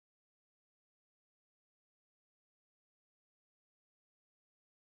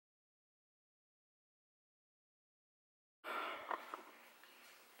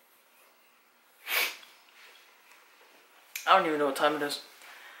I don't even know what time it is.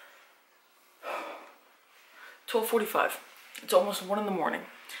 12:45. It's almost 1 in the morning.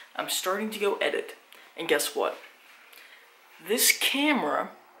 I'm starting to go edit. And guess what? This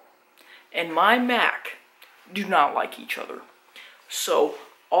camera and my Mac do not like each other. So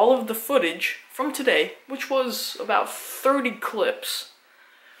all of the footage from today, which was about 30 clips,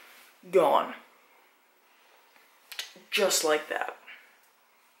 gone. Just like that.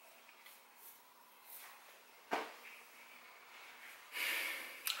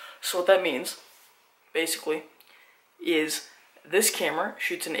 So what that means, basically, is this camera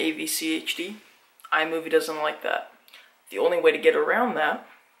shoots in AVC HD. iMovie doesn't like that. The only way to get around that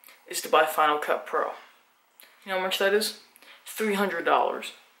is to buy Final Cut Pro. You know how much that is?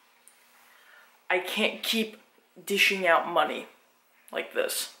 $300. I can't keep dishing out money like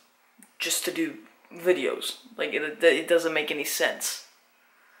this just to do videos. Like, it doesn't make any sense.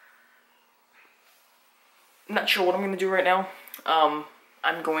 I'm not sure what I'm going to do right now.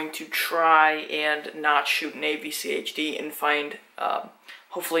 I'm going to try and not shoot in AVC HD and find,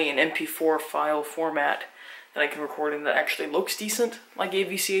 hopefully, an MP4 file format that I can record in that actually looks decent, like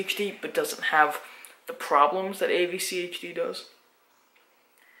AVC HD, but doesn't have the problems that AVC HD does.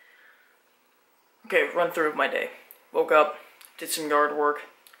 Okay, run through of my day. Woke up, did some yard work.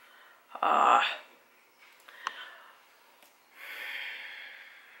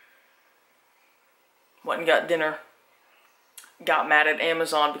 Went and got dinner. Got mad at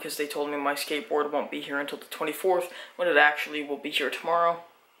Amazon because they told me my skateboard won't be here until the 24th, when it actually will be here tomorrow.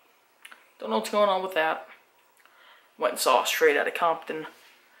 Don't know what's going on with that. Went and saw Straight Outta Compton.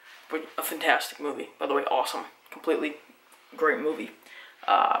 A fantastic movie. By the way, awesome. Completely great movie.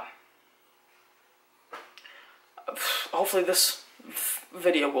 Hopefully this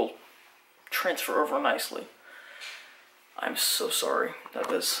video will transfer over nicely. I'm so sorry that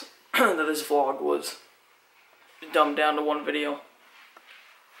this vlog was dumbed down to one video.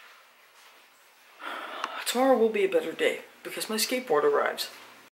 Tomorrow will be a better day because my skateboard arrives.